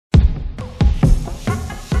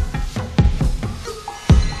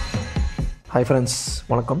Hi friends,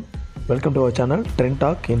 வணக்கம். Welcome to our channel trend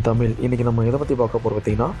talk in Tamil. இன்றைக்கி நம்ம எதை பற்றி பார்க்க போகிறோம்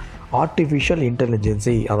பார்த்திங்கன்னா ஆர்டிஃபிஷியல்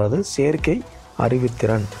இன்டெலிஜென்சி, அதாவது செயற்கை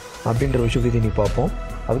அறிவுத்திறன் அப்படின்ற விஷயத்தை இன்றைக்கி பார்ப்போம்.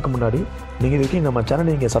 அதுக்கு முன்னாடி நீங்கள் இதுக்கு நம்ம சேனலை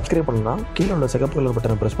நீங்கள் சப்ஸ்கிரைப் பண்ணலாம், கீழே உள்ள சிகப்பு கலர்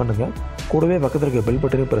பட்டனை ப்ரெஸ் பண்ணுங்கள், கூடவே பக்கத்தில் இருக்க பெல்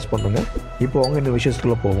பட்டனையும் ப்ரெஸ் பண்ணுங்கள். இப்போ அவங்க இந்த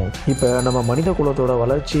விஷயத்துக்குள்ளே போவோம். இப்போ நம்ம மனித குலத்தோட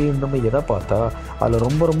வளர்ச்சி நம்ம எதை பார்த்தா அதில்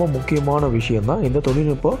ரொம்ப முக்கியமான விஷயந்தான் இந்த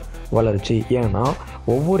தொழில்நுட்ப வளர்ச்சி. ஏன்னா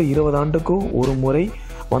ஒவ்வொரு 20 ஆண்டுக்கும் ஒரு முறை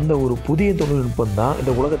வந்த ஒரு புதிய தொழில்நுட்பம் தான்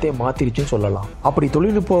இந்த உலகத்தையே மாற்றிருச்சுன்னு சொல்லலாம். அப்படி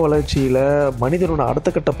தொழில்நுட்ப வளர்ச்சியில் மனிதனோட அடுத்த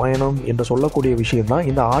கட்ட பயணம் என்று சொல்லக்கூடிய விஷயம்தான்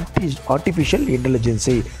இந்த ஆர்டிஃபிஷியல்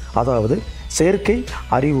இன்டெலிஜென்சி, அதாவது செயற்கை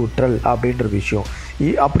அறிவுற்றல் அப்படின்ற விஷயம்.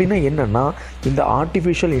 அப்படின்னா என்னென்னா, இந்த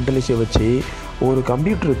ஆர்டிஃபிஷியல் இன்டெலிஜென்ஸை வச்சு ஒரு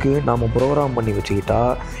கம்ப்யூட்டருக்கு நாம் ப்ரோக்ராம் பண்ணி வச்சுக்கிட்டா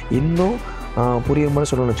இன்னும் புரியுற மாதிரி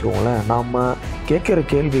சொல்லணும்னு வச்சுக்கோங்களேன். நாம் கேட்குற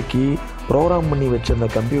கேள்விக்கு ப்ரோக்ராம் பண்ணி வச்சிருந்த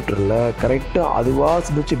கம்ப்யூட்டரில் கரெக்டாக அதுவாக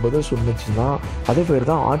சிந்திச்சு பதில் சொன்னிச்சுன்னா அது பேர்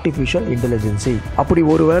தான் ஆர்டிஃபிஷியல் இன்டெலிஜென்சி. அப்படி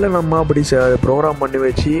ஒரு வேளை நம்ம அப்படி ப்ரோக்ராம் பண்ணி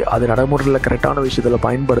வச்சு அது நடைமுறையில் கரெக்டான விஷயத்தில்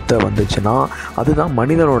பயன்படுத்த வந்துச்சுன்னா அதுதான்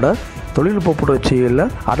மனிதனோட தொழில்நுட்ப புரட்சியில்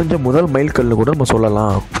அடைஞ்ச முதல் மைல்கல்னு கூட நம்ம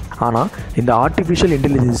சொல்லலாம். ஆனால் இந்த ஆர்டிஃபிஷியல்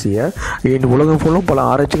இன்டெலிஜென்சியை இந்த உலகம் ஃபுல்லும் பல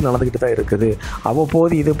ஆராய்ச்சிகள் நடந்துக்கிட்டு தான் இருக்குது.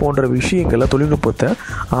 அவ்வப்போது இது போன்ற விஷயங்களை தொழில்நுட்பத்தை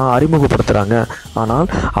அறிமுகப்படுத்துகிறாங்க. ஆனால்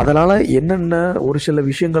அதனால் என்னென்ன ஒரு சில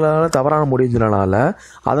விஷயங்களால் தவறான முடிஞ்சதுனால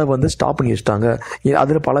அதை ஸ்டாப் பண்ணி வச்சுட்டாங்க.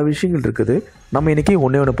 அதில் பல விஷயங்கள் இருக்குது. நம்ம இன்றைக்கி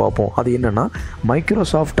ஒன்று பார்ப்போம். அது என்னென்னா,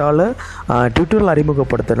 மைக்ரோசாஃப்டால் ட்விட்டரில்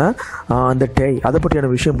அறிமுகப்படுத்தின அந்த டை, அதை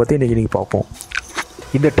பற்றியான விஷயம் பற்றி இன்றைக்கி பார்ப்போம்.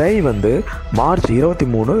 இந்த டை மார்ச்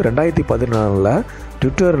 23, 2014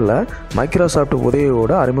 ட்விட்டரில் மைக்ரோசாஃப்ட்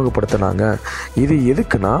உதவியோடு அறிமுகப்படுத்தினாங்க. இது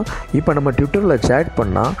எதுக்குன்னா, இப்போ நம்ம ட்விட்டரில் சேட்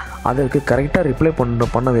பண்ணால் அதற்கு கரெக்டாக ரிப்ளை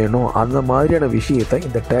பண்ண வேணும், அந்த மாதிரியான விஷயத்தை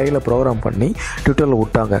இந்த டேயில் ப்ரோக்ராம் பண்ணி ட்விட்டரில்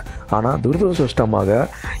விட்டாங்க. ஆனால் துரதிர்ஷ்டமாக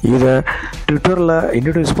இதை ட்விட்டரில்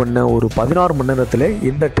இன்ட்ரடியூஸ் பண்ண ஒரு 16 மணி நேரத்தில்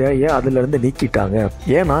இந்த டேயை அதிலிருந்து நீக்கிட்டாங்க.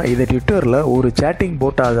 ஏன்னா இதை ட்விட்டரில் ஒரு சேட்டிங்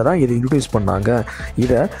போட்டாக தான் இதை இன்ட்ரடியூஸ் பண்ணாங்க.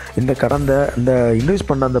 இந்த இன்ட்ரடியூஸ்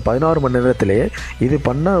பண்ண அந்த 16 மணி நேரத்திலே இது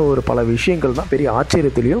பண்ண ஒரு பல விஷயங்கள் தான் பெரிய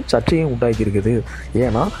ஆச்சரியத்திலையும் சர்ச்சையும் உண்டாக்கி இருக்குது.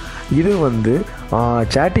 ஏன்னா இது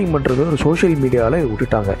சேட்டிங் பண்ணுறது ஒரு சோஷியல் மீடியாவில்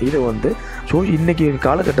விட்டுட்டாங்க. இது இன்றைக்கி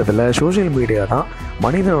காலகட்டத்தில் சோஷியல் மீடியா தான்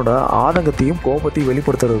மனிதனோட ஆதங்கத்தையும் கோபத்தையும்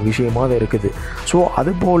வெளிப்படுத்துகிற விஷயமாக தான் இருக்குது. ஸோ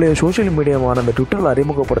அதுபோல சோஷியல் மீடியாவான அந்த ட்விட்டரில்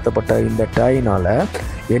அறிமுகப்படுத்தப்பட்ட இந்த டைனால்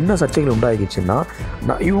என்ன சர்ச்சைகள் உண்டாகிடுச்சுன்னா,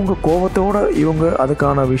 இவங்க கோபத்தோடு இவங்க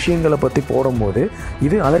அதுக்கான விஷயங்களை பற்றி போடும்போது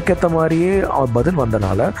இது அதற்கேற்ற மாதிரியே பதில்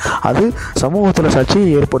வந்தனால அது சமூகத்தில் சர்ச்சையை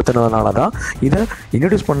ஏற்படுத்தினதுனால தான் இதை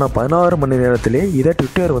இன்ட்ரடியூஸ் பண்ண 16 மணி நேரத்திலே இதை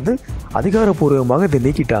ட்விட்டர் அதிகாரப்பூர்வமாக இதை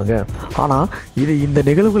நீக்கிட்டாங்க. ஆனால் இந்த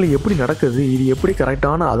நிகழ்வுகள் எப்படி நடக்குது, இது எப்படி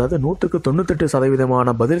கரெக்டான, அதாவது 100க்கு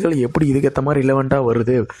 98% பதில்கள் எப்படி இதுக்கேற்ற மாதிரி ரிலவெண்ட்டாக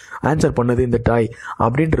வருது, ஆன்சர் பண்ணுது இந்த டாய்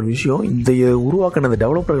அப்படின்ற விஷயம் இந்த உருவாக்கின அந்த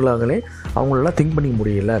டெவலப்பர்களாகவே அவங்களால திங்க் பண்ணிக்க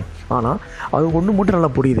முடியல. ஆனால் அது ஒன்று மட்டும்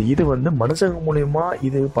நல்லா புரியுது. இது மனுஷங்க மூலயமா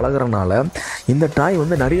இது பழகிறனால இந்த டாய்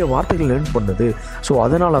நிறைய வார்த்தைகள் லேர்ன் பண்ணுது. ஸோ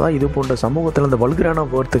அதனால தான் இது போன்ற சமூகத்தில் அந்த வல்கரான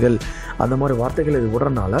வார்த்தைகள், அந்த மாதிரி வார்த்தைகள் இது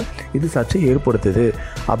விடுறதுனால இது சர்ச்சை ஏற்படுத்துது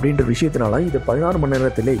அப்படின்ற விஷயத்தினால இது 16 மணி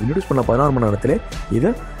நேரத்தில் இன்ட்ரடியூஸ் பண்ண 16 மணி நேரத்தில்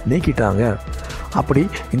இதை நீக்கிட்டாங்க. அப்படி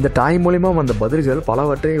இந்த டாய் மூலிமா அந்த பதில்கள்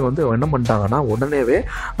பலவற்றை என்ன பண்ணிட்டாங்கன்னா உடனேவே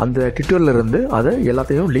அந்த ட்விட்டரில் இருந்து அதை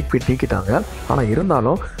எல்லாத்தையும் நீக்கிட்டாங்க. ஆனால்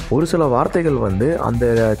இருந்தாலும் ஒரு சில வார்த்தைகள் அந்த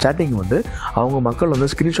சேட்டிங் அவங்க மக்கள்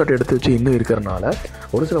ஸ்க்ரீன்ஷாட் எடுத்து வச்சு இன்னும் இருக்கிறனால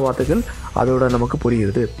ஒரு சில வார்த்தைகள் அதோட நமக்கு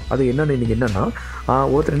புரியுது. அது என்னென்னா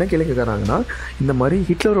ஒருத்தர் என்ன கேள்வி கேட்குறாங்கன்னா, இந்த மாதிரி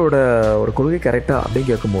ஹிட்லரோட ஒரு கொள்கை கரெக்டாக அப்படின்னு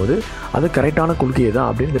கேட்கும்போது அது கரெக்டான கொள்கையை தான்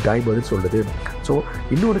அப்படின்னு இந்த டாய் பதில் சொல்லுது. ஸோ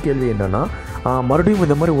இன்னொரு கேள்வி என்னென்னா, மறுபடியும்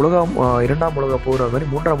இந்த மாதிரி இரண்டாம் உலக போர், அது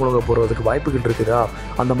மாதிரி மூன்றாம் உலக போகிறதுக்கு வாய்ப்புகள் இருக்குதா,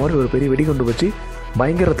 அந்த மாதிரி ஒரு பெரிய வெடிகுண்டு வச்சு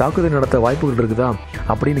பயங்கர தாக்குதல் நடத்த வாய்ப்புகள் இருக்குதா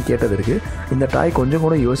அப்படின்னு கேட்டதற்கு இந்த டாய் கொஞ்சம்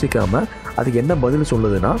கூட யோசிக்காமல் அதுக்கு என்ன பதில்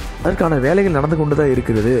சொல்லுதுன்னா, அதற்கான வேலைகள் நடந்து கொண்டு தான்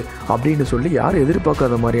இருக்குது அப்படின்னு சொல்லி யாரும்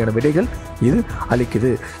எதிர்பார்க்காத மாதிரியான விடைகள் இது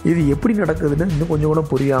அளிக்குது. இது எப்படி நடக்குதுன்னு இன்னும் கொஞ்சம் கூட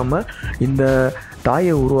புரியாமல் இந்த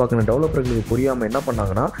டாயை உருவாக்கின டெவலப்பர்களுக்கு புரியாமல் என்ன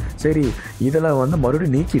பண்ணாங்கன்னா, சரி இதில்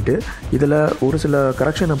மறுபடியும் நீக்கிட்டு இதில் ஒரு சில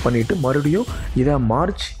கரெக்ஷனை பண்ணிவிட்டு மறுபடியும் இதை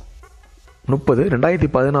மார்ச் 30,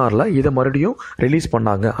 2016 இதை மறுபடியும் ரிலீஸ்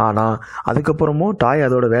பண்ணாங்க. ஆனால் அதுக்கப்புறமும் டாய்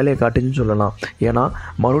அதோட வேலையை காட்டுச்சுன்னு சொல்லலாம். ஏன்னா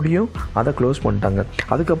மறுபடியும் அதை க்ளோஸ் பண்ணிட்டாங்க.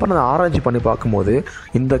 அதுக்கப்புறம் அதை ஆராய்ச்சி பண்ணி பார்க்கும்போது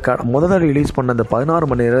இந்த முதல்ல ரிலீஸ் பண்ண அந்த 16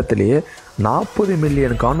 மணி நேரத்திலேயே 40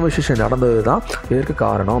 மில்லியன் கான்வர்சேஷன் நடந்தது தான் இதற்கு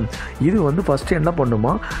காரணம். இது ஃபஸ்ட்டு என்ன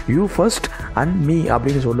பண்ணுமா, யூ ஃபர்ஸ்ட் அண்ட் மீ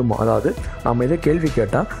அப்படின்னு சொல்லுமா. அதாவது நம்ம இதை கேள்வி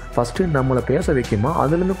கேட்டால் ஃபஸ்ட்டு நம்மளை பேச வைக்குமா,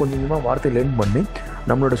 அதுலேருந்து கொஞ்சமாக வார்த்தை லேர்ன் பண்ணி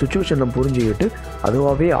நம்மளோட சுச்சுவேஷனை புரிஞ்சுக்கிட்டு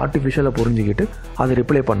அதுவாகவே ஆர்டிஃபிஷியலை புரிஞ்சுக்கிட்டு அது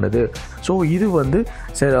ரிப்ளை பண்ணுது. ஸோ இது வந்து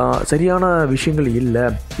சரியான விஷயங்கள் இல்லை.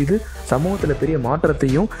 இது சமூகத்தில் பெரிய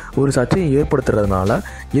மாற்றத்தையும் ஒரு சர்ச்சையும் ஏற்படுத்துறதுனால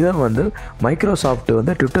இதை வந்து மைக்ரோசாஃப்ட்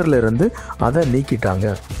வந்து ட்விட்டரில் இருந்து அதை நீக்கிட்டாங்க.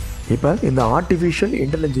 இப்போ இந்த ஆர்டிஃபிஷியல்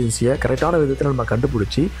இன்டெலிஜென்ஸியை கரெக்டான விதத்தில் நம்ம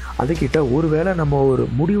கண்டுபிடிச்சி அதுக்கிட்ட ஒருவேளை நம்ம ஒரு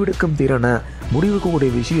முடிவெடுக்கும் திறனை முடிவெடுக்கக்கூடிய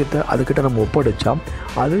விஷயத்தை அதுக்கிட்ட நம்ம ஒப்படைச்சா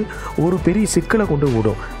அது ஒரு பெரிய சிக்கலை கொண்டு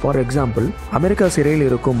விடும். ஃபார் எக்ஸாம்பிள், அமெரிக்கா சிறையில்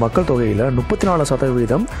இருக்கும் மக்கள் தொகையில்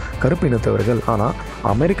 34% கருப்பினத்தவர்கள். ஆனால்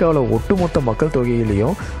அமெரிக்காவில் ஒட்டுமொத்த மக்கள்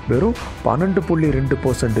தொகையிலையும் வெறும்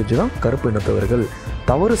 12.2% தான் கருப்பினத்தவர்கள்.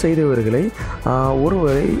 தவறு செய்தவர்களை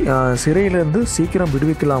ஒருவரை சிறையிலேருந்து சீக்கிரம்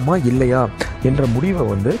விடுவிக்கலாமா இல்லையா என்ற முடிவை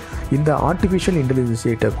வந்து இந்த ஆர்டிஃபிஷியல்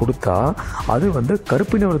இன்டெலிஜென்ஸிட்ட கொடுத்தா அது வந்து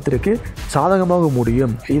கருப்பினத்திற்கு சாதகமாக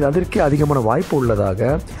முடியும். இது அதற்கே அதிகமான வாய்ப்பு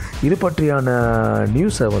உள்ளதாக இது பற்றியான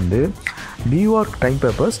நியூஸை வந்து நியூயார்க் டைம்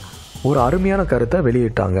பேப்பர்ஸ் ஒரு அருமையான கருத்தை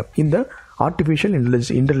வெளியிட்டாங்க இந்த ஆர்டிஃபிஷியல்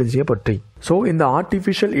இன்டெலிஜென்ஸியை பற்றி. ஸோ இந்த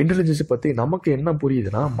ஆர்டிஃபிஷியல் இன்டெலிஜென்ஸை பற்றி நமக்கு என்ன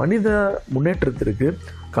புரியுதுன்னா, மனித முன்னேற்றத்திற்கு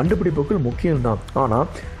கண்டுபிடிப்புகள் முக்கியம்தான். ஆனால்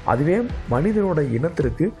அதுவே மனிதனோட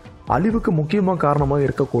இனத்திற்கு அழிவுக்கு முக்கியமாக காரணமாக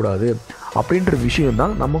இருக்கக்கூடாது அப்படின்ற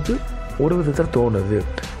விஷயம்தான் நமக்கு ஒரு விதத்தில் தோணுது.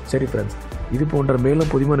 சரி ஃப்ரெண்ட்ஸ், இது போன்ற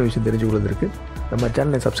மேலும் புதுமையான விஷயம் தெரிஞ்சு கொள்வதற்கு நம்ம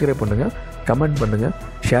சேனலை சப்ஸ்கிரைப் பண்ணுங்கள், கமெண்ட் பண்ணுங்கள்,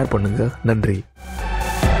 ஷேர் பண்ணுங்கள். நன்றி.